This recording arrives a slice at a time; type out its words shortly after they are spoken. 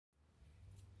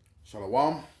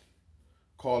Shalom,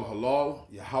 called Halal,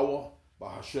 Yahweh,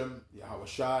 Bahashem, Yahweh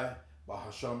Shai,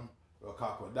 Bahashem,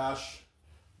 Rakakwadash.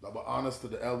 Double honors to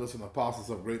the elders and apostles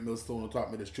of Great Millstone who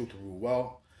taught me this truth to rule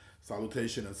well.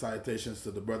 Salutation and salutations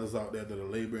to the brothers out there that are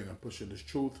laboring and pushing this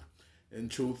truth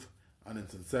and in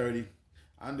sincerity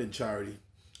and in charity,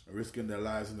 and risking their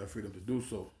lives and their freedom to do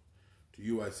so. To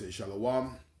you I say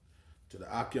Shalom, to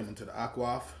the Akim and to the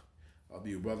Akwaf. I'll be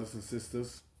your brothers and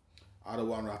sisters.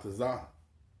 Adawan Ratazah.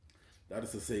 That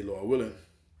is to say, Lord willing,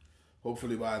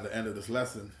 hopefully by the end of this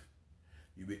lesson,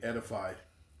 you'll be edified.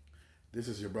 This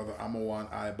is your brother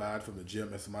Amawan Ibad from the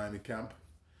GMS Miami camp,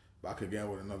 back again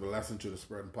with another lesson to the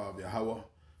spirit and power of Yahweh,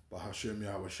 Bahashem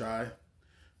Yahweh Shai,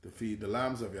 to feed the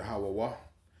lambs of Yahweh,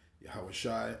 Yahweh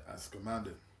Shai, as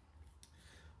commanded.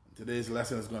 And today's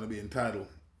lesson is going to be entitled,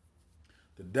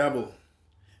 The Devil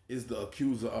is the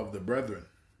Accuser of the Brethren.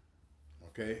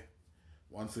 Okay?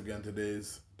 Once again,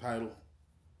 today's title,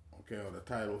 or the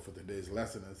title for today's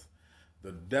lesson is,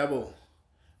 The Devil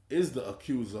is the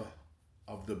Accuser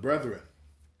of the Brethren.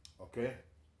 Okay?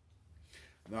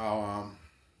 Now,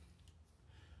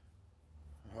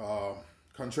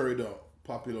 contrary to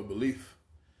popular belief,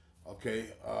 okay,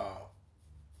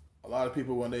 a lot of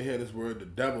people, when they hear this word, the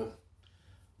devil,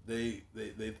 they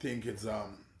think it's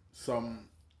some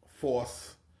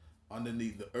force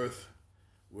underneath the earth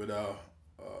with a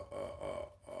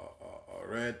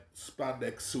red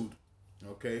spandex suit,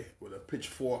 okay, with a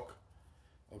pitchfork,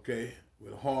 okay,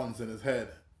 with horns in his head,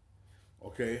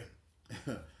 okay,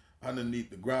 underneath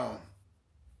the ground,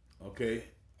 okay,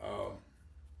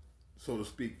 so to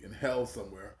speak, in hell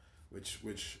somewhere,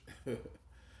 which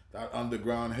that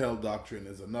underground hell doctrine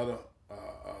is another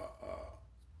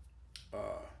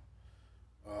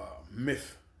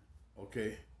myth,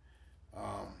 okay.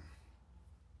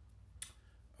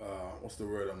 What's the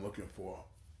word I'm looking for?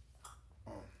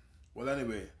 Well,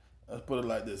 anyway, let's put it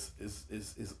like this: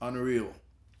 is unreal,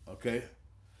 okay.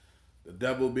 The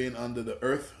devil being under the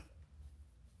earth,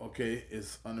 okay,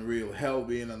 is unreal. Hell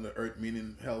being under the earth,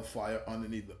 meaning hellfire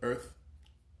underneath the earth,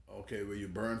 okay, where you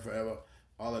burn forever.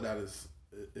 All of that is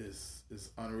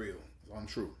unreal. It's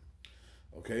untrue,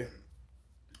 okay.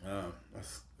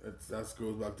 That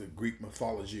goes back to Greek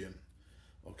mythology and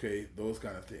okay, those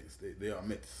kind of things. They are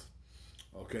myths,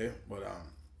 okay. But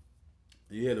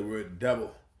you hear the word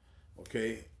devil,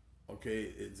 okay.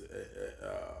 It's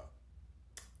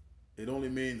it only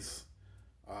means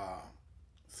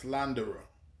slanderer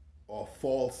or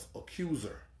false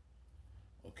accuser,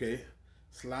 okay.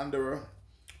 Slanderer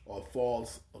or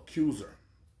false accuser.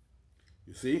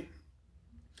 You see,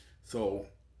 so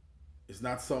it's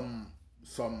not some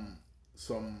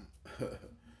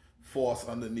force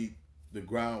underneath the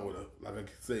ground with a, like I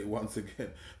can say once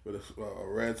again, with a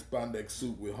red spandex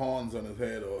suit with horns on his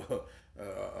head or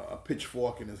a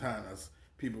pitchfork in his hand, as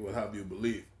people would have you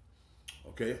believe.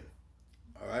 Okay,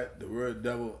 all right. The word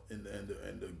devil in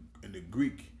the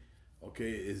Greek,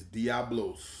 okay, is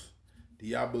diablos,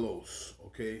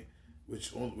 okay,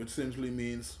 which simply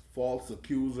means false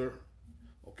accuser,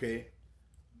 okay,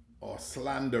 or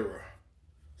slanderer,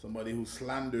 somebody who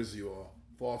slanders you or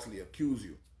falsely accuse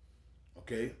you,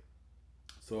 okay.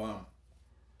 So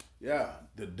yeah,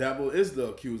 the devil is the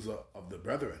accuser of the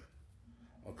brethren.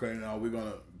 Okay, now we're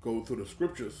gonna go through the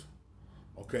scriptures,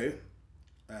 okay,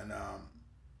 and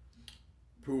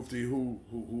prove to you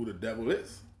who the devil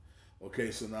is. Okay,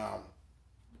 so now,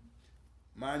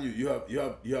 mind you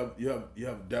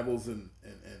have devils in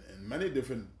many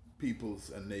different peoples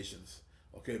and nations.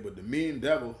 Okay, but the main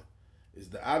devil is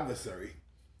the adversary.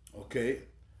 Okay,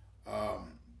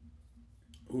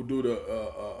 who do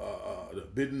the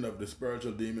bidding of the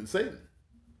spiritual demon Satan.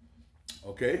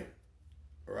 Okay,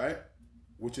 all right,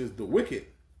 which is the wicked.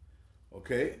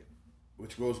 Okay,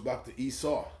 which goes back to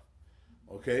Esau.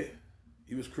 Okay,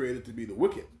 he was created to be the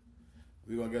wicked.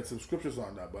 We're gonna get some scriptures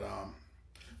on that, but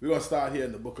we're gonna start here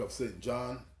in the book of St.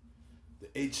 John, the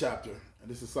 8th chapter,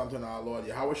 and this is something our Lord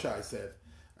Yahweh Shai said,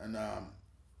 and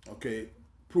okay,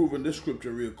 proving this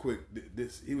scripture real quick.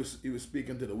 This he was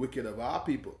speaking to the wicked of our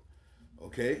people.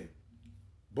 Okay,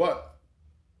 but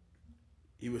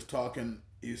he was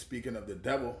speaking of the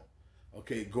devil,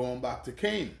 okay, going back to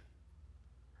Cain.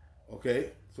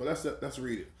 Okay, so let's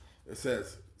read it. It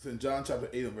says, it's in John chapter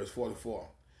 8 and verse 44.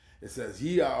 It says,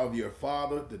 ye are of your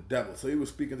father the devil. So he was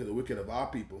speaking to the wicked of our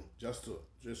people, just to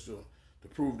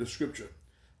prove the scripture.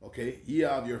 Okay, ye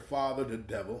are of your father the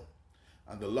devil,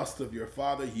 and the lust of your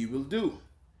father ye will do.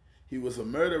 He was a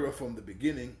murderer from the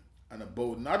beginning, and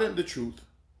abode not in the truth,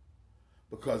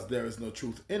 because there is no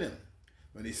truth in him.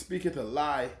 When he speaketh a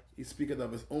lie, he speaketh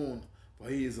of his own, for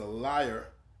he is a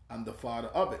liar and the father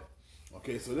of it.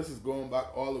 Okay, so this is going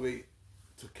back all the way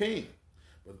to Cain.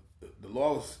 But the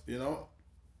law was,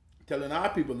 telling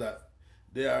our people that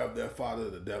they are of their father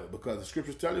the devil, because the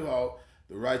scriptures tell you how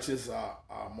the righteous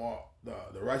are more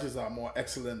the righteous are more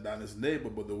excellent than his neighbor,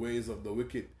 but the ways of the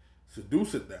wicked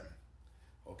seduceth them.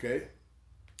 Okay,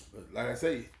 but like I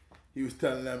say, he was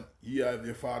telling them, "Ye are of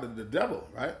your father the devil,"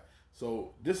 right?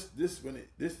 So this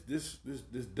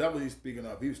devil he's speaking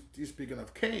of, he's speaking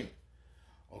of Cain.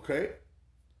 Okay,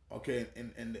 okay.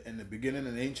 In the beginning,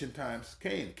 in ancient times,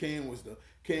 Cain was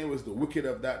the wicked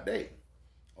of that day.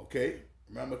 Okay,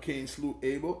 remember Cain slew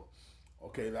Abel.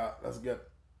 Okay, now let's get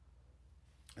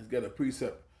a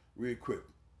precept real quick.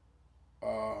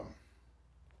 The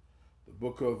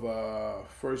book of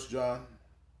First John.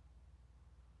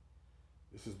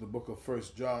 This is the book of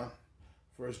First John.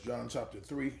 First John chapter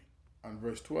 3 and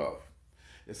verse 12.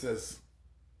 It says,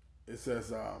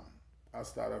 I'll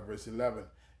start at verse 11.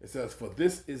 It says, "For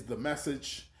this is the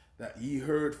message that ye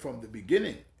heard from the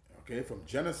beginning," okay, from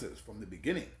Genesis, from the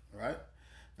beginning, right?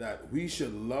 "That we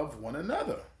should love one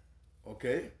another,"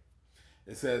 okay?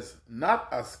 It says,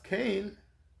 "Not as Cain,"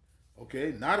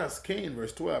 okay, "not as Cain,"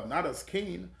 verse 12, "not as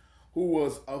Cain, who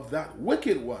was of that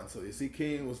wicked one." So you see,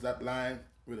 Cain was that line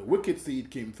where the wicked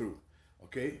seed came through,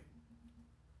 okay?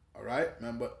 All right,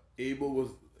 remember,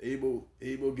 Abel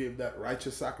gave that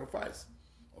righteous sacrifice.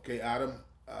 Okay, Adam,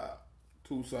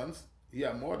 2 sons. He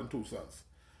had more than 2 sons.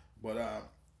 But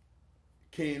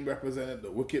Cain represented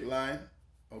the wicked line,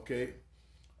 okay?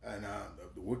 And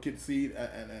the wicked seed,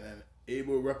 and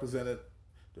Abel represented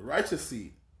the righteous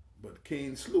seed. But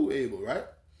Cain slew Abel, right?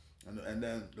 And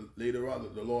then later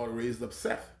on, the Lord raised up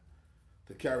Seth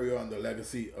to carry on the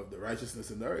legacy of the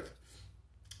righteousness in the earth.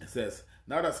 It says,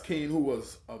 "Not as Cain, who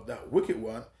was of that wicked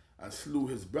one, and slew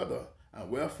his brother,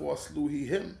 and wherefore slew he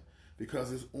him? Because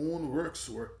his own works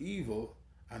were evil,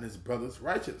 and his brother's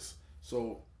righteous."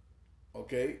 So,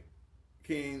 okay,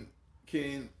 Cain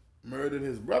murdered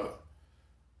his brother,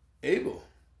 Abel.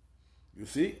 You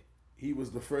see, he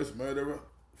was the first murderer,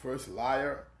 first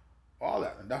liar, all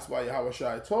that. And that's why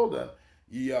Yahushua told them,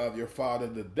 "Ye are of your father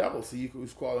the devil." See, he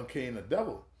was calling Cain a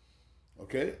devil.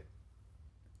 Okay?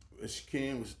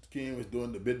 Cain was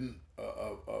doing the bidding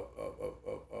of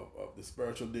the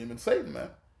spiritual demon Satan,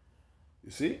 man.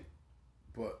 You see?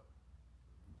 But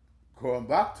going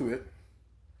back to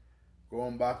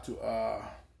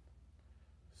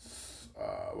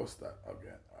what's that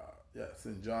again? It's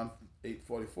in John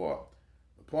 8:44.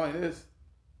 The point is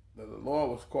that the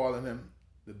Lord was calling him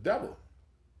the devil.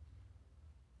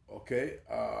 Okay,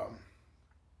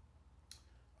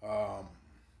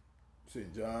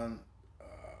 St. John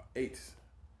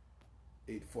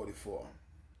 8:44.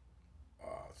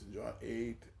 St. John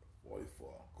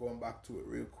 8:44. Going back to it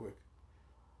real quick.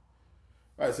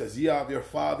 Right, it says, "Ye are of your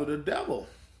father the devil."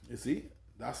 You see,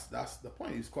 that's the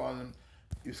point. He's calling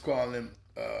him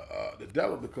the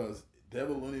devil, because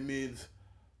devil only means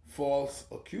false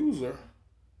accuser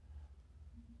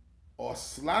or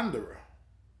slanderer.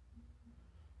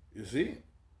 You see?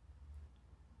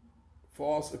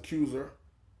 False accuser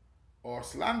or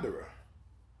slanderer.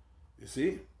 You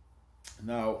see?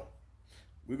 Now,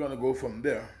 we're going to go from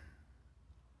there.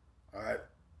 All right?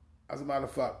 As a matter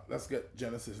of fact, let's get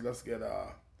Genesis.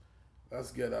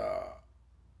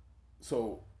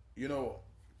 So,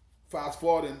 fast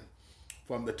forwarding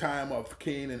from the time of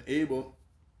Cain and Abel,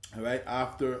 all right,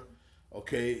 after,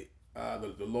 okay,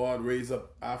 the Lord raised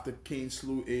up, after Cain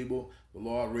slew Abel, the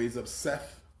Lord raised up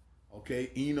Seth,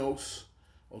 okay, Enos,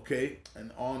 okay,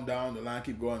 and on down the line,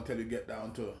 keep going until you get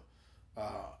down to,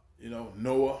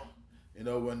 Noah,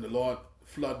 when the Lord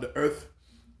flooded the earth,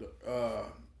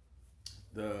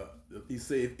 he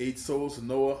saved 8 souls,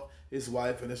 Noah, his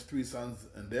wife, and his 3 sons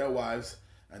and their wives,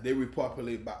 and they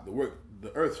repopulate back the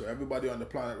earth. So everybody on the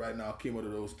planet right now came out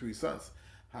of those 3 sons,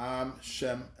 Ham,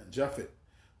 Shem, and Japheth.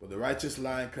 But the righteous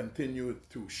line continued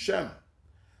through Shem.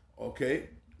 Okay?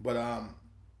 But all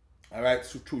right,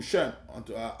 so through Shem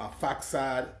onto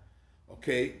Arphaxad,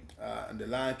 okay, and the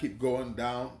line keep going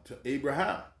down to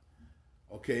Abraham.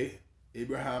 Okay?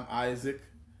 Abraham, Isaac.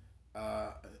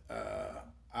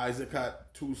 Isaac had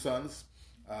 2 sons,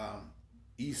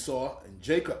 Esau and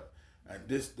Jacob. And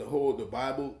the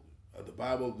Bible,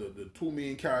 the 2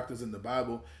 main characters in the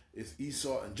Bible is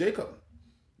Esau and Jacob.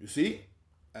 You see?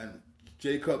 And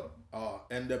Jacob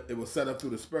it was set up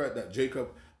through the Spirit that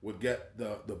Jacob would get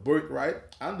the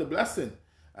birthright and the blessing.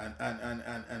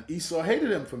 And Esau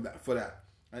hated him for that.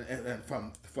 And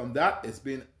from that it's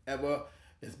been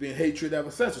hatred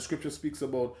ever since. The scripture speaks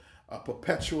about a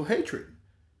perpetual hatred.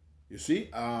 You see?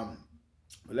 But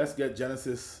let's get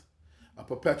Genesis. A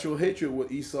perpetual hatred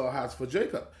what Esau has for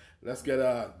Jacob. Let's get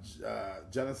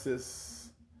Genesis.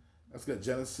 Let's get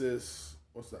Genesis.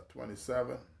 What's that?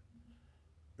 27.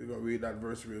 We're going to read that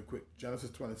verse real quick. Genesis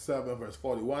 27, verse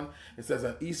 41. It says,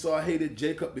 and Esau hated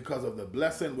Jacob because of the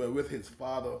blessing wherewith his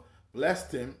father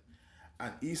blessed him.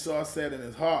 And Esau said in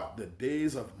his heart, the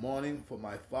days of mourning for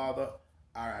my father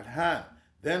are at hand.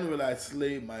 Then will I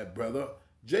slay my brother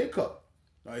Jacob.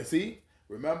 Now you see,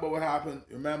 remember what happened.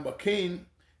 Remember Cain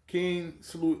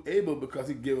slew Abel because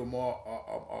he gave him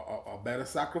a better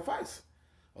sacrifice.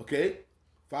 Okay?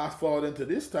 Fast forward into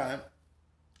this time,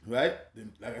 right?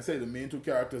 Like I say, the main two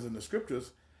characters in the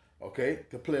scriptures, okay,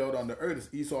 to play out on the earth is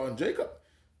Esau and Jacob.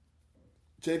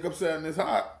 Jacob said in his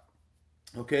heart,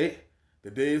 okay, the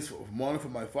days of mourning for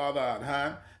my father are at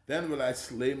hand, then will I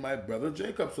slay my brother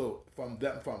Jacob. So from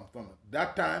that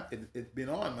time, it's been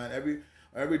on, man.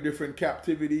 Every different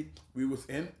captivity we was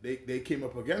in, they came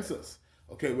up against us.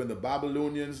 Okay, when the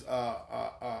Babylonians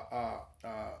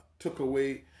took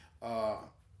away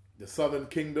the southern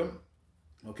kingdom,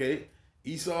 okay,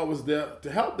 Esau was there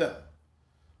to help them.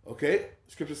 Okay,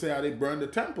 scripture say how they burned the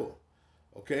temple.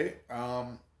 Okay,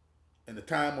 in the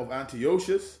time of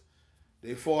Antiochus,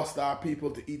 they forced our people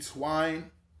to eat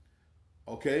swine.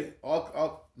 Okay,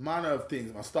 all manner of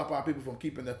things. Stop our people from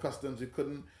keeping their customs.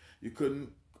 You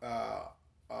couldn't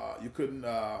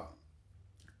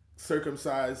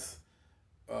circumcise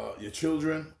your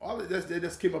children. All of this, they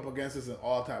just came up against us in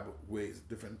all type of ways,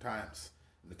 different times.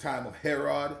 In the time of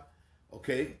Herod,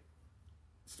 okay, it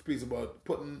speaks about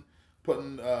putting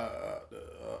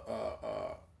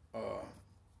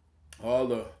all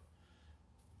the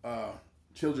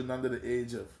children under the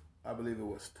age of, I believe it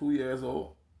was 2 years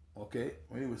old, okay,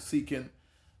 when he was seeking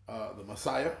the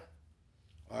Messiah.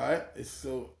 All right, it's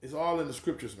all in the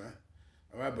scriptures, man.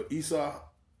 All right, but Esau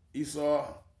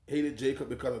hated Jacob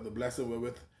because of the blessing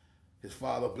wherewith his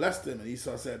father blessed him, and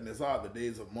Esau said in his heart, the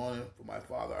days of mourning for my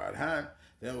father are at hand,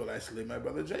 then will I slay my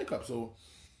brother Jacob. So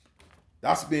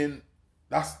that's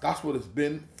what it's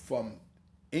been from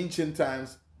ancient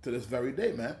times to this very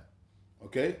day, man.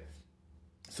 Okay,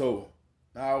 so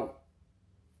now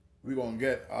we're gonna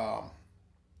get to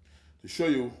show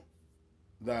you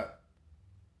that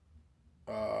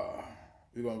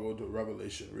we're gonna go to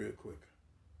Revelation real quick.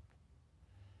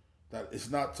 That it's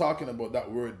not talking about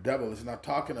that word devil. It's not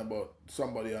talking about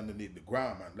somebody underneath the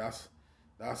ground, man. That's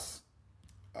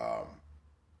a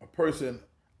person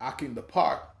acting the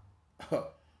part,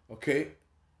 okay,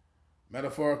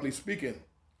 metaphorically speaking,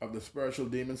 of the spiritual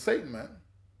demon Satan, man.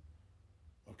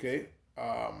 Okay,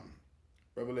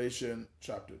 Revelation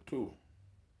chapter 2.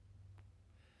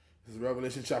 This is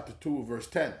Revelation chapter 2, verse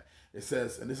 10. It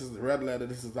says, and this is the red letter,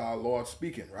 this is our Lord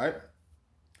speaking, right?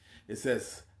 It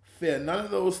says, fear none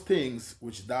of those things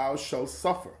which thou shalt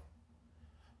suffer.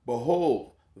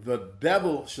 Behold, the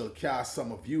devil shall cast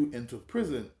some of you into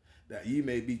prison, that ye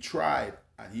may be tried,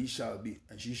 and ye shall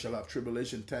have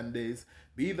tribulation 10 days.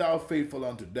 Be thou faithful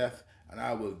unto death, and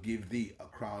I will give thee a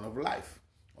crown of life.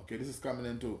 Okay, this is talking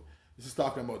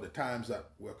about the times that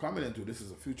we're coming into. This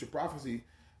is a future prophecy,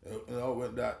 when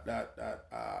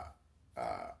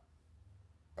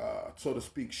so to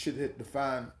speak, shit hit the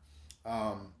fan.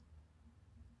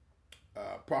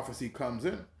 Prophecy comes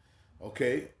in.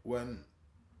 Okay, when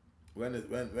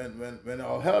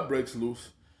all hell breaks loose,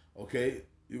 okay,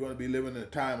 you're going to be living in a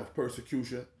time of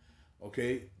persecution.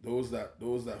 Okay, those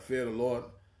that fear the Lord,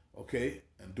 okay,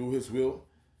 and do His will,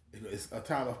 it's a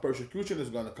time of persecution is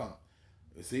going to come.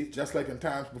 You see, just like in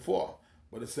times before.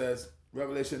 But it says,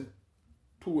 Revelation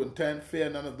 2 and 10, fear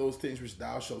none of those things which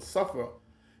thou shalt suffer.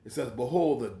 It says,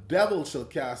 behold, the devil shall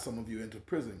cast some of you into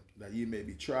prison, that ye may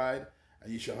be tried,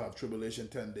 and ye shall have tribulation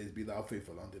 10 days. Be thou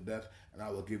faithful unto death, and I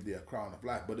will give thee a crown of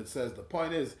life. But it says, the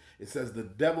point is, it says the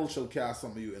devil shall cast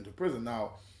some of you into prison.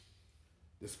 Now,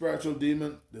 the spiritual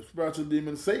demon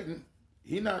Satan,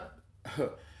 he cannot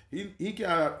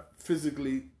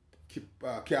physically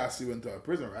cast you into a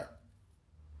prison, right?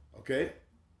 Okay?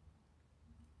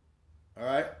 All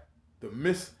right? The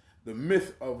myth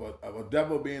of a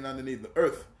devil being underneath the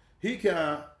earth, he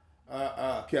can't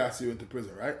cast you into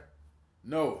prison, right?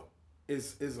 No,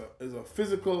 is a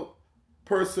physical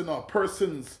person or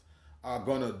persons are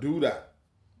gonna do that.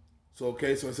 So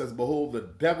okay, so it says, behold, the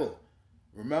devil.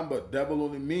 Remember, devil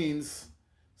only means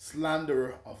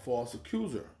slanderer or false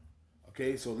accuser.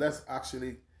 Okay, so let's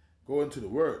actually go into the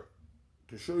word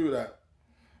to show you that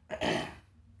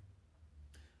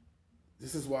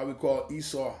this is why we call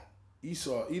Esau,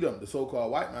 Edom, the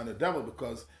so-called white man, the devil,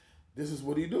 because this is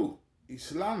what he do. He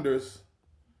slanders,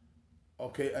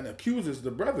 okay, and accuses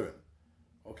the brethren.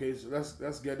 Okay, so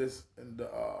let's get this in the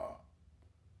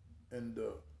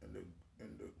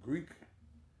Greek.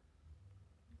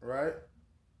 right?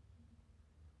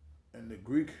 In the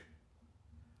Greek,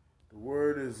 the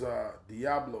word is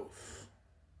diablos.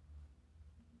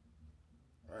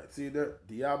 Right? See that?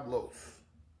 Diablos.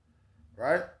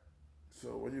 Right?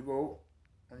 So when you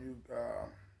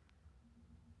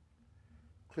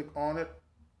click on it,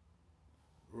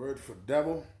 word for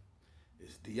devil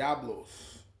is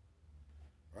diablos.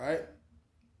 Right?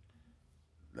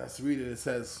 Let's read it. It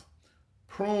says,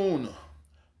 prone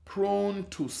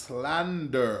to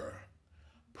slander,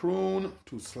 prone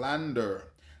to slander,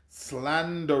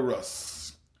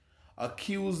 slanderous,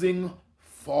 accusing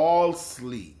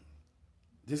falsely.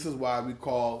 This is why we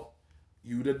call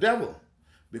you the devil,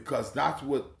 because that's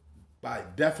what, by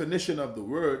definition of the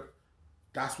word,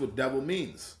 that's what devil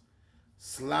means.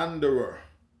 Slanderer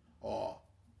or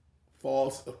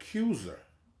false accuser.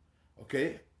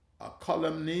 Okay? A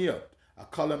calumniator,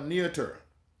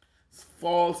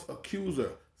 false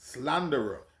accuser,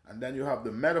 slanderer. And then you have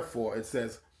the metaphor. It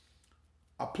says,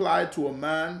 applied to a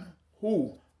man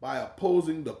who, by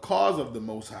opposing the cause of the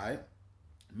Most High,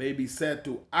 may be said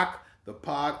to act the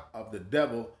part of the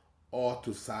devil or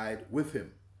to side with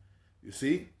him. You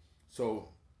see? So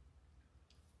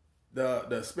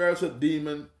the spiritual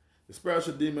demon,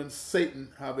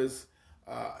 Satan, have his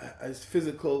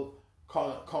physical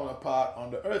counterpart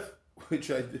on the earth,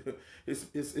 which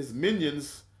his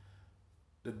minions,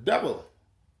 the devil,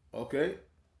 okay,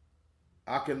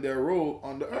 acting their role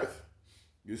on the earth.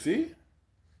 You see?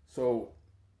 So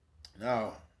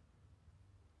now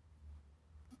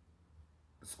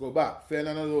let's go back. Fear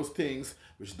none of those things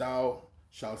which thou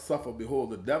shalt suffer.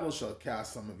 Behold, the devil shall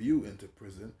cast some of you into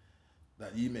prison,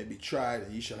 that ye may be tried,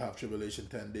 and ye shall have tribulation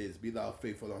 10 days. Be thou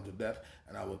faithful unto death,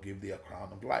 and I will give thee a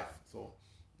crown of life. So,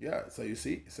 yeah, so you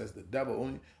see, it says the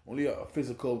devil, only a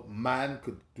physical man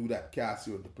could do that, cast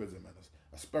you into prison, man.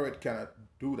 A spirit cannot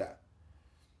do that.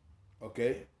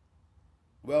 Okay?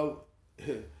 Well,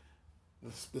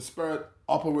 the spirit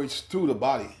operates through the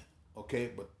body,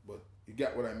 okay? But you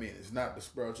get what I mean. It's not the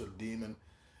spiritual demon.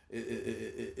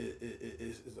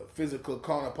 It's a physical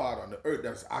counterpart on the earth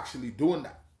that's actually doing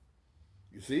that.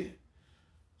 You see?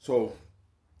 So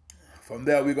from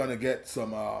there we're gonna get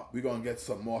some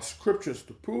more scriptures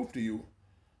to prove to you,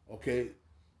 okay,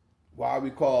 why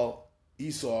we call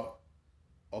Esau,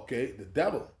 okay, the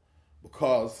devil,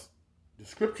 because the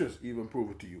scriptures even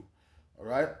prove it to you. All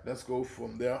right, let's go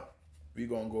from there. We're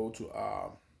gonna go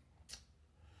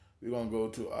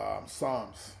to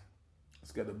Psalms.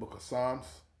 Let's get the book of Psalms.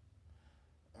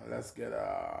 Let's get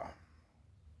now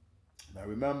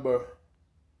remember,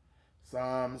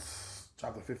 Psalms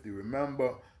chapter 50.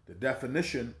 Remember the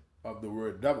definition of the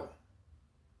word devil.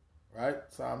 Right?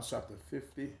 Psalms chapter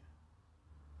 50.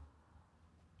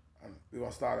 And we're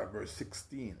going to start at verse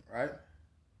 16, right?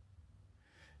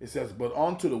 It says, but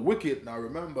unto the wicked, now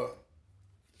remember,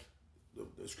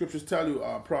 the scriptures tell you,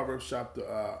 Proverbs chapter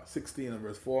 16 and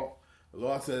verse 4, the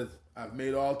Lord says, I've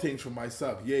made all things for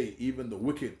myself, yea, even the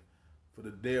wicked, for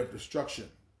the day of destruction.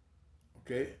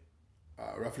 Okay?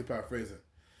 Roughly paraphrasing.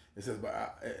 It says,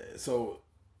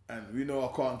 and we know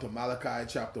according to Malachi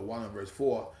chapter 1 and verse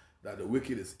 4, that the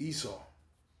wicked is Esau.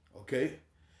 Okay?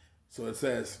 So it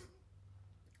says,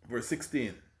 verse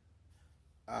 16,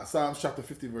 Psalms chapter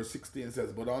 50 verse 16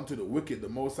 says, but unto the wicked the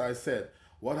Most High said,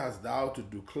 what hast thou to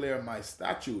declare my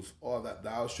statutes, or that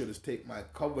thou shouldest take my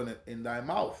covenant in thy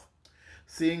mouth?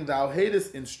 Seeing thou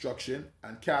hatest instruction,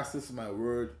 and castest my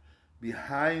word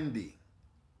behind thee.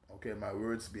 Okay, my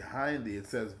words behind thee. It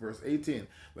says, verse 18,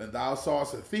 when thou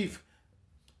sawest a thief,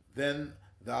 then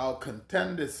thou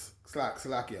consentest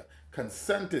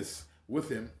with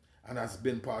him, and hast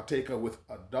been partaker with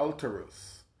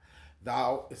adulterers.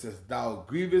 It says, thou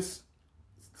grievest,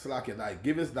 thy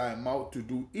givest thy mouth to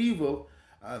do evil,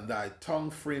 and thy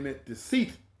tongue frameth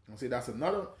deceit. You see, that's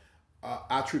another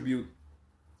attribute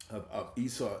of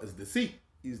Esau, is deceit.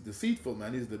 He's deceitful,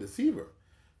 man. He's the deceiver.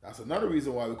 That's another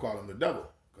reason why we call him the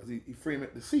devil, because he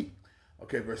frameth deceit.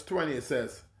 Okay, verse 20, it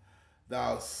says,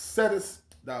 thou sittest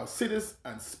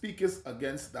and speakest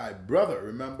against thy brother.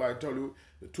 Remember, I told you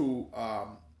the two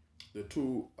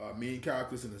main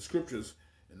characters in the scriptures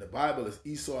in the Bible is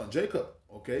Esau and Jacob.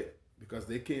 Okay, because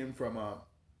they came from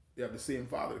they have the same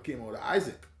father. They came out of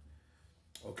Isaac.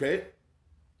 Okay,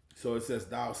 so it says,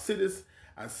 thou sittest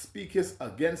and speakest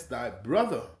against thy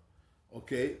brother.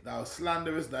 Okay, thou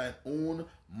slanderest thine own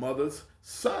mother's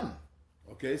son.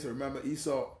 Okay, so remember,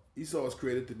 Esau was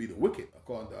created to be the wicked,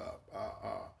 according to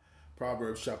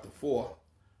Proverbs chapter 4,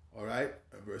 all right,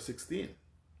 and verse 16.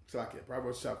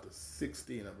 Proverbs chapter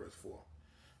 16 and verse 4,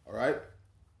 all right?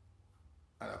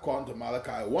 And according to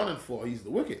Malachi 1 and 4, he's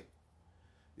the wicked.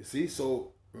 You see,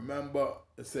 so remember,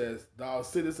 it says, thou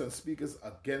sittest and speakest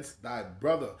against thy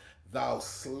brother. Thou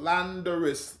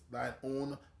slanderest thine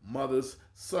own mother's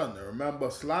son. Now remember,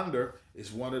 slander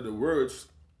is one of the words,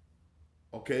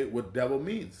 okay, what devil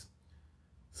means.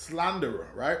 Slanderer,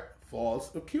 right?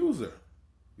 False accuser.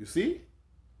 You see?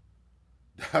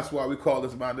 That's why we call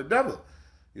this man the devil.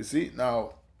 You see?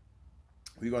 Now,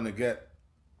 we're going to get,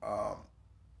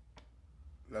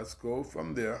 let's go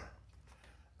from there.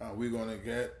 We're going to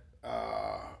get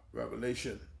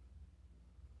Revelation.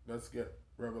 Let's get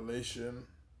Revelation.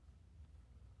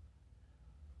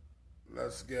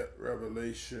 Let's get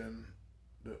Revelation,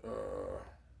 the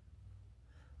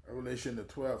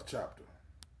 12th chapter.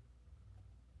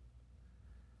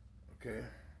 Okay.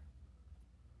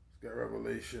 Let's get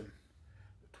Revelation,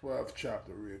 the 12th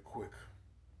chapter real quick.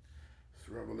 It's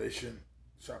Revelation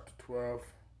chapter 12.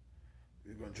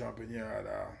 We're going to jump in here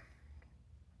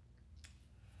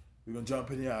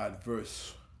at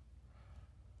verse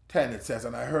 10. It says,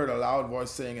 and I heard a loud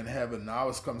voice saying in heaven, now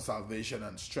is come salvation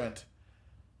and strength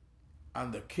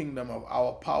and the kingdom of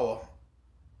our power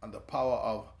and the power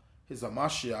of his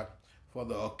Mashiach, for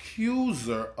the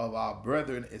accuser of our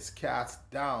brethren is cast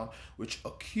down, which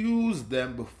accused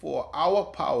them before our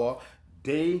power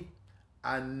day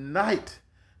and night.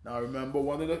 Now remember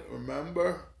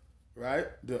right?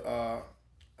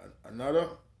 Another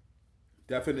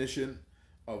definition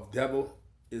of devil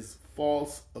is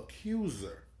false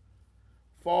accuser.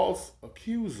 False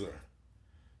accuser.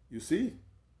 You see?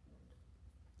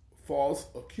 False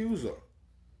accuser.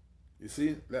 You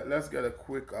see? Let's get a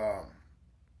quick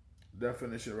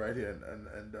definition right here.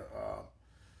 And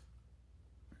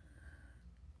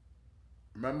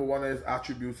remember, one of his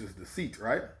attributes is deceit,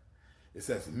 right? It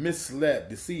says misled,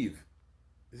 deceive.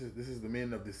 This is the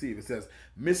meaning of deceive. It says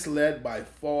misled by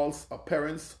false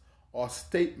appearance or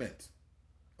statement.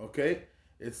 Okay?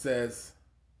 It says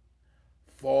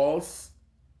false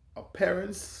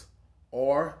appearance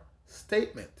or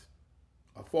statement.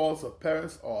 A false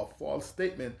appearance or a false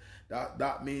statement,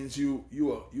 that means you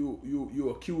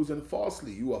accusing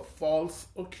falsely. You are false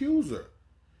accuser.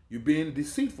 You're being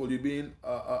deceitful. You're being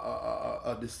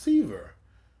a deceiver.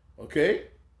 Okay?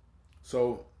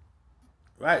 So,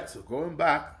 right, so going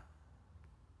back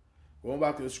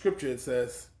to the scripture, it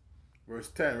says, verse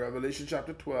 10, Revelation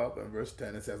chapter 12 and verse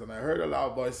 10, it says, and I heard a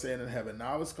loud voice saying in heaven,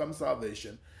 now is come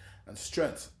salvation and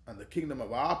strength and the kingdom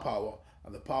of our power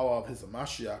and the power of his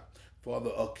Mashiach. For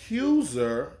the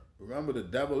accuser, remember the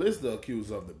devil is the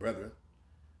accuser of the brethren,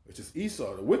 which is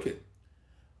Esau, the wicked.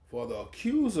 For the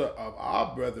accuser of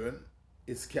our brethren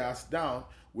is cast down,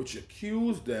 which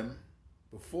accused them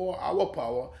before our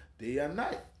power day and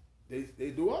night.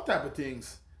 They do all type of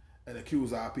things and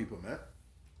accuse our people, man.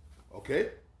 Okay?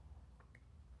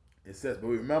 It says, but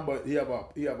remember, he have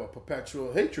a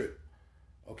perpetual hatred.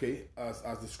 Okay? As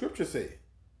the scriptures say.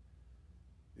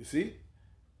 You see?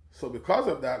 So because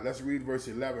of that, let's read verse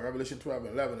 11, Revelation 12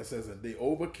 and 11. It says, and they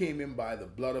overcame him by the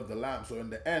blood of the Lamb. So in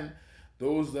the end,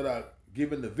 those that are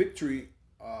given the victory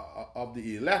of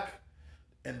the elect,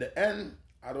 in the end,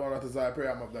 I don't want to desire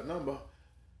prayer, I'm of that number.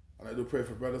 And I do pray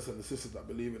for brothers and the sisters that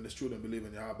believe in this truth and believe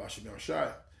in Yahweh Shem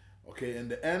Shai. Okay, in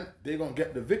the end, they're going to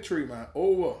get the victory, man,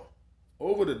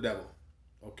 over the devil.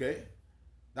 Okay?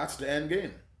 That's the end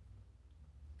game.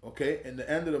 Okay? In the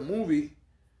end of the movie,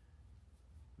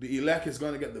 the elect is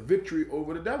going to get the victory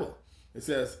over the devil. It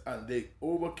says, and they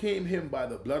overcame him by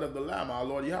the blood of the Lamb, our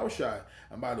Lord Yahushua,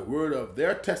 and by the word of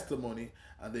their testimony,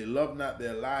 and they loved not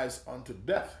their lives unto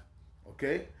death.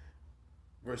 Okay?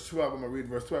 Verse 12, I'm going to read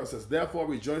verse 12. It says, therefore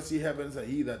rejoice ye heavens,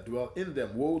 and ye that dwell in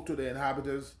them. Woe to the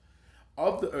inhabitants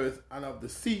of the earth and of the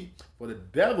sea, for the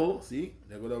devil, see,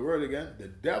 there go the word again, the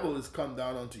devil is come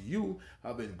down unto you,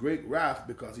 having great wrath,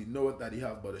 because he knoweth that he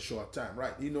have but a short time.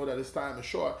 Right, he know that his time is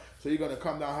short, so he's going to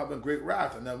come down having great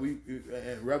wrath. And then we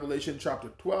in Revelation chapter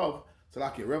 12, so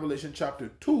like in Revelation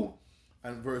chapter 2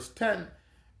 and verse 10,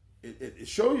 it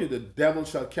shows you the devil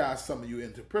shall cast some of you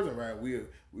into prison, right? We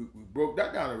broke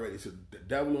that down already. So the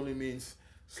devil only means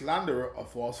slanderer or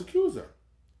false accuser.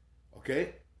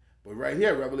 Okay? But right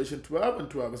here, Revelation 12 and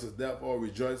 12, it says, therefore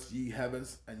rejoice ye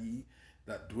heavens, and ye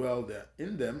that dwell there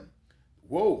in them.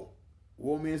 Woe.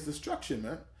 Woe means destruction,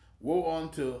 man. Woe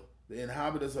unto the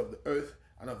inhabitants of the earth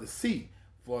and of the sea.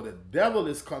 For the devil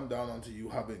is come down unto you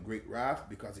having great wrath,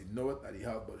 because he knoweth that he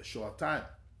hath but a short time.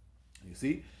 You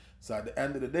see? So at the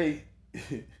end of the day,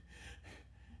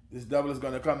 this devil is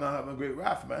going to come down having great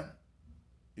wrath, man.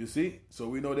 You see? So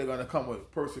we know they're going to come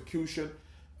with persecution,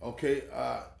 okay,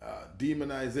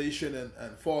 demonization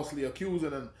and falsely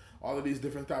accusing and all of these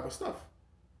different type of stuff.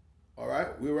 All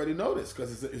right? We already know this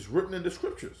because it's written in the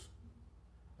scriptures.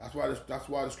 That's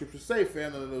why the scriptures say, "Fear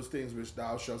none of those things which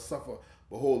thou shalt suffer.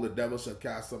 Behold, the devil shall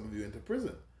cast some of you into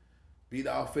prison. Be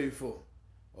thou faithful,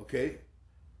 okay,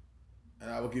 and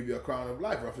I will give you a crown of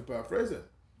life." Roughly paraphrasing,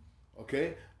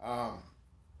 okay.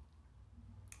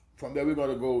 From there, we're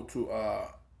gonna go to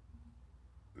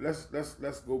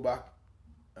let's go back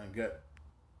and get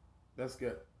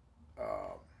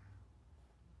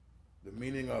the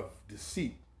meaning of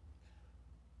deceit,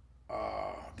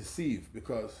 deceive,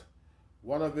 because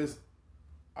one of his,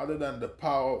 other than the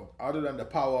power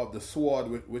of the sword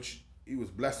which he was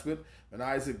blessed with. When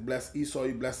Isaac blessed Esau,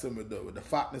 he blessed him with the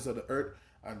fatness of the earth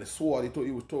and the sword.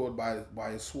 He was told by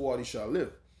his sword he shall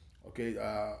live. Okay,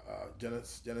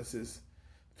 Genesis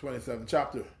 27th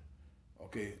chapter.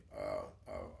 Okay,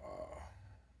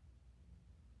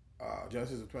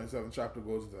 Genesis 27th chapter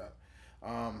goes into that.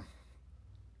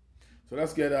 So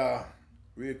let's get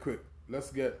real quick.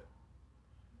 Let's get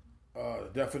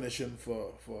definition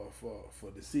for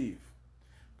deceive,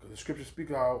 because the scriptures speak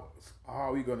how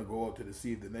are we going to go out to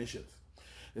deceive the nations.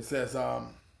 It says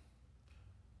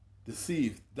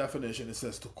deceive definition. It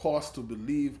says to cause to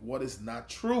believe what is not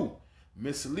true,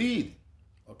 mislead,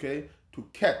 okay, to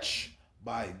catch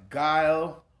by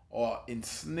guile or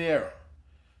ensnare,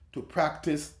 to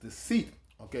practice deceit.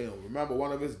 Okay, remember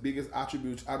one of his biggest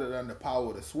attributes, other than the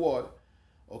power of the sword,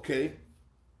 okay,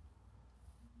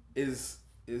 is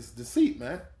deceit,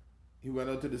 man. He went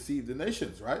out to deceive the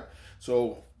nations, right?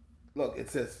 So, look, it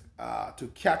says to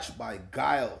catch by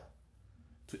guile,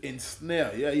 to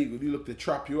ensnare. Yeah, he looked to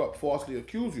trap you up, falsely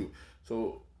accuse you.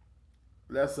 So,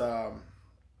 let's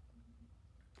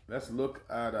look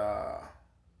at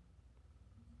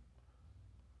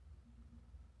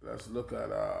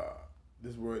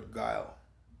this word guile.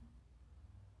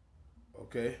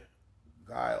 Okay,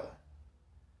 guile.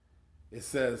 It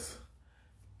says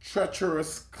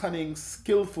treacherous, cunning,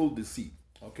 skillful deceit.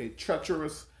 Okay,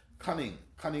 treacherous, cunning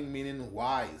meaning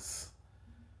wise.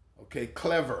 Okay,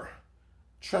 clever,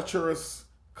 treacherous,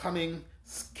 cunning,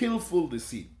 skillful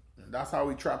deceit. And that's how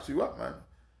he traps you up, man.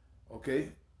 Okay,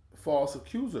 false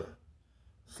accuser,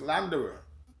 slanderer,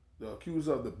 the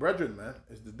accuser of the brethren, man,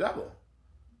 is the devil.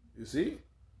 You see?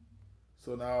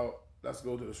 So now let's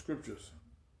go to the scriptures.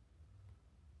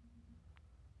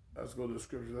 Let's go to the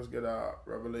scriptures. Let's get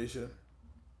Revelation.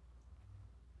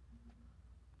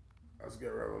 Let's get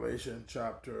Revelation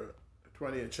chapter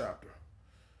 20th chapter.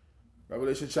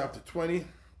 Revelation chapter 20.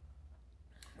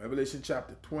 Revelation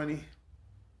chapter 20.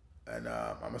 And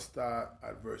I'm going to start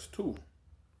at verse 2.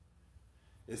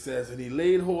 It says, and he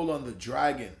laid hold on the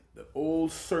dragon, the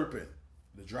old serpent.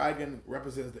 The dragon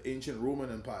represents the ancient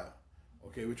Roman Empire,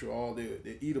 okay, which were all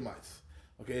the Edomites.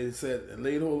 Okay, it said, and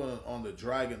laid hold on the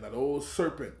dragon, that old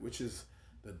serpent, which is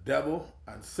the devil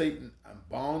and Satan, and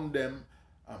bound him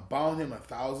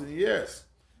 1,000 years.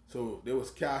 So they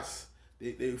was cast,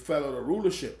 they fell out of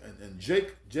rulership, and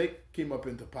Jake came up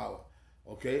into power.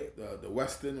 Okay, the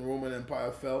Western Roman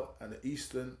Empire fell, and the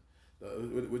Eastern,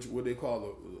 which what they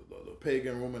call the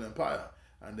pagan Roman Empire,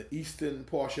 and the eastern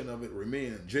portion of it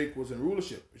remained. And Jake was in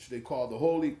rulership, which they call the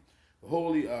holy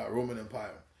Roman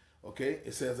Empire. Okay,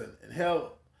 it says in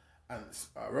hell, and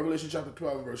Revelation chapter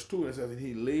 12 verse 2, it says, and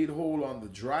he laid hold on the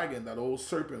dragon, that old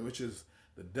serpent, which is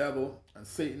the devil and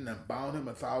Satan, and bound him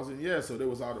 1,000 years. So they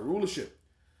was out of rulership.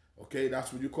 Okay,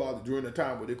 that's what you call it during the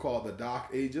time what they call the Dark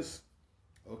Ages.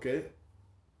 Okay,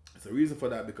 it's a reason for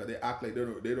that, because they act like they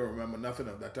don't remember nothing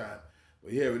of that time.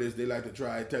 But here it is, they like to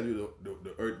try and tell you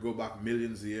the earth go back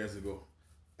millions of years ago.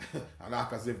 And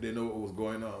act as if they know what was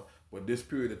going on. But this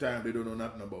period of time, they don't know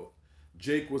nothing about.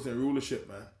 Jake was in rulership,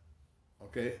 man.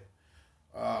 Okay.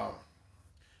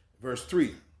 Verse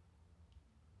 3.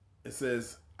 It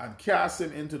says, and cast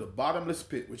him into the bottomless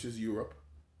pit, which is Europe.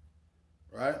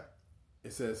 Right?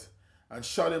 It says, and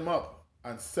shut him up,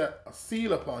 and set a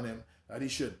seal upon him, that he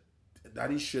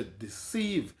should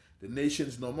deceive the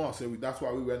nations no more. So that's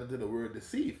why we went into the word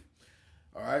deceive.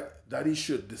 All right, that he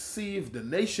should deceive the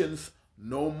nations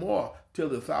no more, till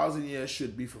the 1,000 years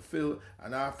should be fulfilled,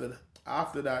 and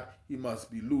after that he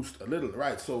must be loosed a little.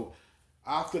 Right. So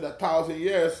after that 1,000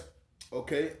 years,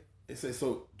 okay, it says,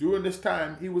 so during this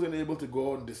time he wasn't able to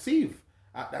go and deceive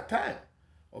at that time.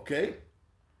 Okay,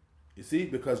 you see,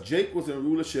 because Jake was in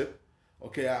rulership,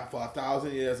 okay, for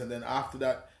 1,000 years, and then after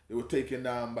that they were taken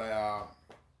down by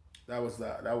that was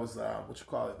what you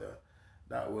call it there.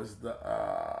 That was the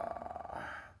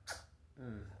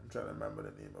I'm trying to remember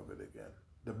the name of it again.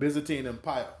 The Byzantine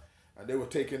Empire, and they were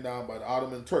taken down by the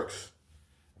Ottoman Turks,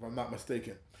 if I'm not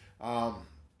mistaken.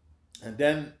 And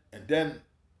then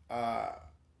the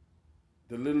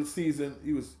little season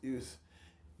he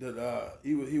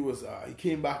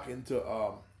came back into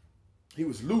he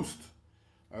was loosed.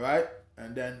 All right,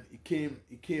 and then he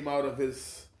came out of the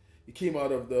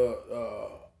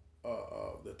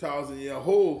 1,000-year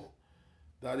hole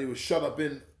that he was shut up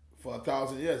in for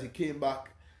 1,000 years. He came back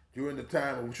during the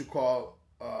time of what you call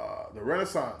the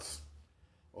Renaissance.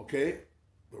 Okay,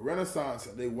 the Renaissance,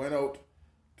 and they went out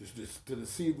to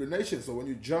deceive the nation. So when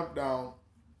you jump down,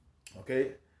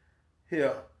 okay,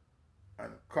 here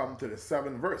and come to the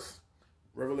 7th verse,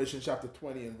 Revelation chapter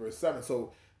 20 and verse 7.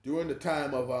 So during the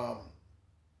time of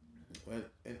when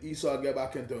Esau get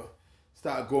back into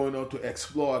start going out to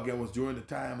explore again, was during the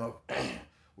time of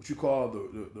what you call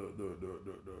the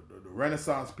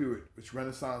Renaissance period, which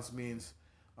Renaissance means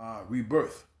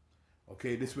rebirth.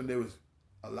 Okay, this when they was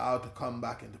allowed to come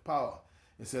back into power.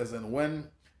 It says, and when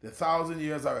the 1,000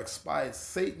 years are expired,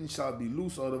 Satan shall be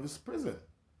loose out of his prison,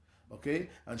 okay,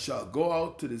 and shall go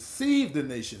out to deceive the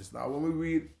nations. Now, when we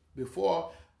read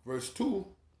before verse 2,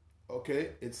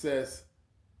 okay, it says,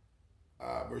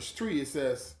 verse 3, it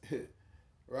says,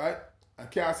 right, and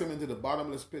cast him into the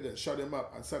bottomless pit and shut him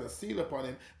up and set a seal upon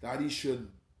him that he should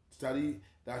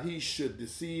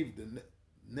deceive the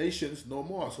nations no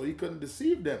more. So he couldn't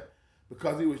deceive them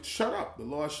because he was shut up. The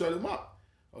Lord shut him up.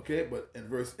 Okay, but in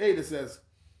verse 8 it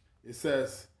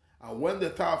says, and when the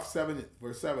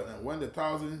verse 7, and when the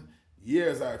 1,000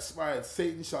 years are expired,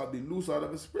 Satan shall be loose out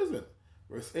of his prison.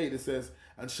 Verse 8 it says,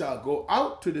 and shall go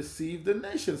out to deceive the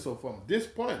nations. So from this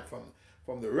point,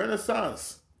 from the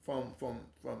Renaissance, from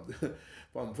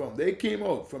they came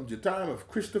out from the time of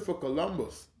Christopher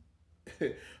Columbus,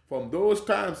 from those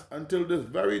times until this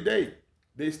very day,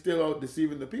 they still out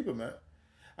deceiving the people, man.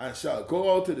 And shall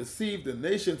go out to deceive the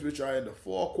nations which are in the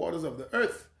 4 quarters of the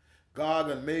earth, Gog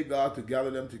and Magog, to gather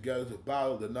them together to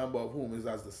battle, the number of whom is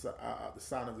as the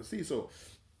sand of the sea. So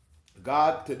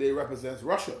God today represents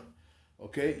Russia.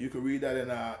 Okay, you can read that in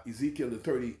Ezekiel the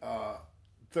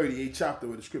 38th chapter,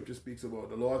 where the scripture speaks about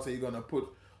the Lord say you're going to put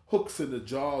hooks in the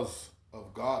jaws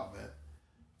of God, man.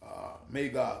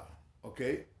 Magog,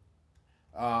 okay,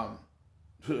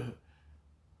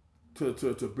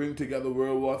 to bring together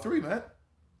World War III, man.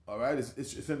 All right,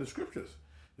 it's in the scriptures.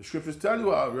 The scriptures tell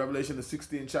you Revelation the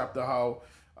 16th chapter how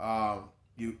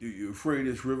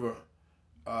Euphrates River,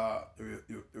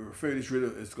 Euphrates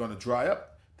River is going to dry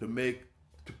up to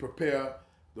prepare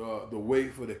the way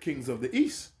for the kings of the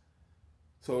east.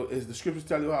 So as the scriptures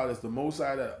tell you how it's the Most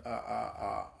High that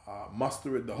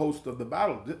mustered the host of the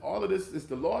battle. All of this is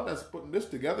the Lord that's putting this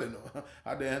together, you know,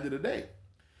 at the end of the day.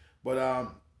 But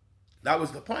that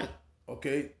was the point,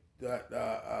 okay?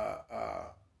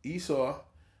 That Esau,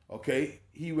 okay,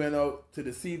 he went out to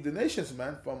deceive the nations,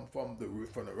 man, from the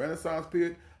Renaissance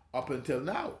period up until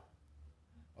now.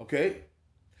 Okay?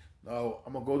 Now,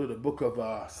 I'm going to go to the book of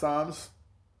Psalms,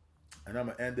 and I'm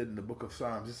going to end it in the book of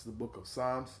Psalms. This is the book of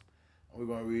Psalms, and we're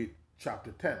going to read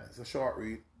chapter 10. It's a short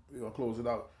read. We're going to close it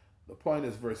out. The point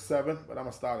is verse 7, but I'm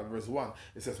going to start at verse 1.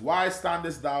 It says, why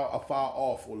standest thou afar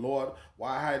off, O Lord?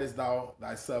 Why hidest thou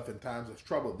thyself in times of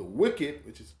trouble? The wicked,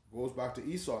 which goes back to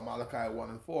Esau, Malachi 1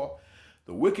 and 4,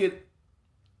 the wicked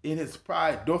in his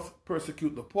pride doth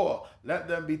persecute the poor. Let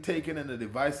them be taken in the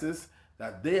devices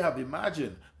that they have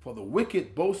imagined. For the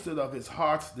wicked boasted of his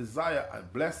heart's desire,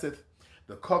 and blesseth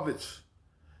the covetous,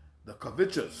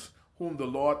 whom the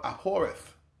Lord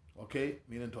abhorreth. Okay,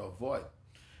 meaning to avoid.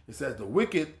 It says, the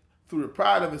wicked, through the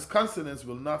pride of his consonance,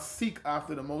 will not seek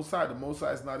after the Most High. The Most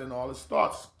High is not in all his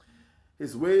thoughts.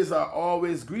 His ways are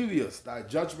always grievous. Thy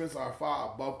judgments are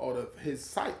far above out of his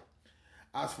sight.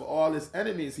 As for all his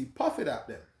enemies, he puffeth at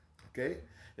them. Okay?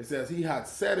 It says, he had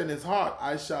said in his heart,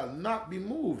 I shall not be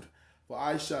moved, for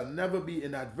I shall never be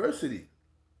in adversity.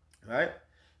 Right?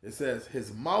 It says,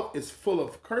 his mouth is full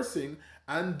of cursing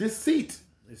and deceit.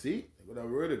 You see? Look at that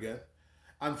word again.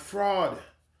 And fraud.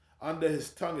 Under his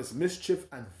tongue is mischief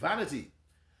and vanity.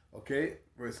 Okay?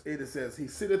 Verse 8, it says, he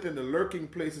sitteth in the lurking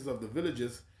places of the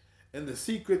villages. In the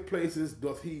secret places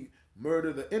doth he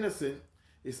murder the innocent.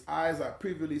 His eyes are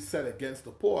privily set against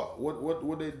the poor.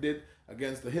 What they did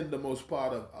against the hindermost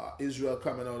part of Israel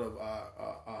coming out of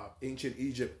ancient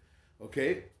Egypt.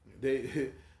 Okay?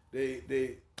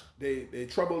 They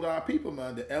troubled our people,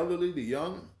 man. The elderly, the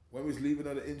young, when we was leaving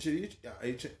out of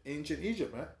ancient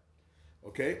Egypt, man.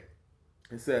 Okay?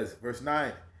 It says, verse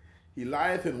 9, he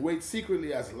lieth in wait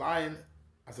secretly as a lion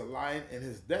in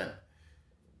his den.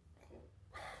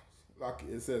 Like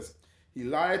it says, he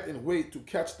lieth in wait to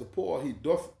catch the poor. He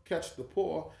doth catch the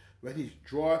poor when he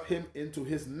draweth him into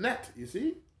his net. You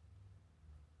see?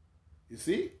 You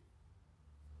see?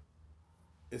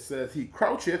 It says, he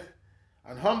croucheth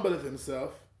and humbleth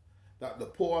himself, that the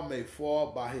poor may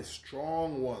fall by his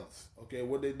strong ones. Okay,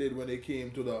 what they did when they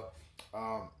came to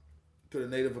to the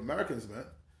Native Americans, man.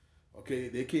 Okay,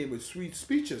 they came with sweet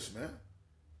speeches, man.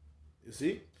 You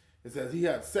see? It says, he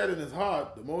had said in his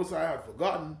heart, the Most High had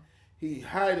forgotten, he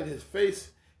hid in his face,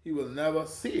 he will never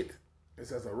see it. It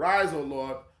says, arise, O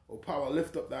Lord, O power,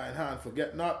 lift up thine hand,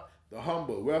 forget not the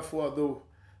humble. Wherefore, though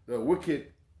the wicked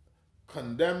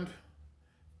contemn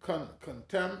the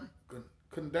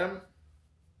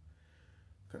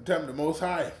Most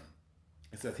High.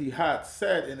 It says, he had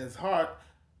said in his heart,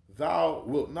 thou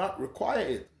wilt not require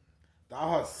it.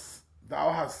 Thou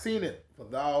hast seen it, for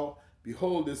thou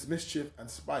beholdest mischief and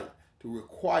spite, to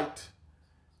requite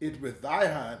it with thy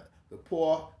hand. The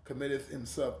poor committeth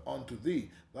himself unto thee.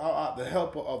 Thou art the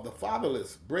helper of the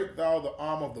fatherless. Break thou the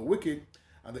arm of the wicked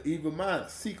and the evil man.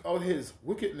 Seek out his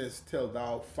wickedness till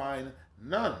thou find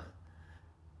none.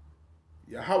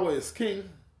 Yahweh is king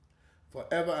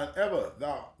forever and ever.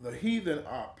 The heathen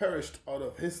are perished out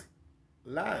of his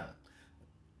land.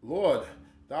 Lord,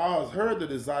 thou hast heard the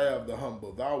desire of the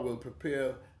humble. Thou wilt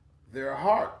prepare their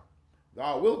heart.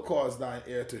 Thou wilt cause thine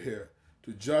ear to hear,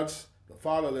 to judge the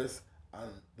fatherless and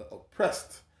the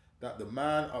oppressed, that the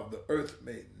man of the earth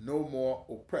may no more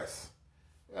oppress.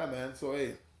 Yeah, man. So,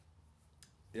 hey,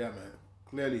 yeah, man.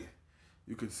 Clearly,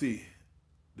 you can see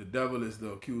the devil is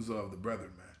the accuser of the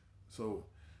brethren, man. So,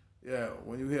 yeah,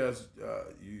 when you hear us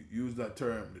you use that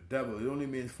term, the devil, it only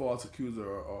means false accuser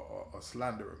or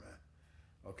slanderer, man.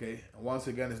 Okay? And once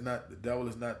again, it's not, the devil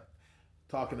is not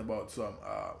talking about some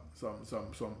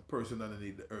person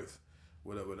underneath the earth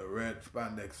with a red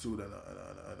spandex suit and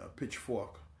a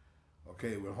pitchfork,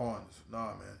 okay, with horns.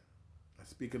 Nah, man.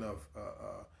 Speaking of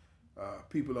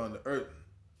people on the earth,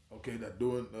 okay, that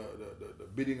doing the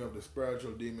bidding of the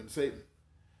spiritual demon Satan.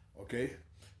 Okay?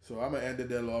 So I'm going to end it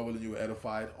there, Lord, willing you were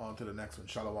edified. On to the next one.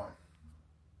 Shalom.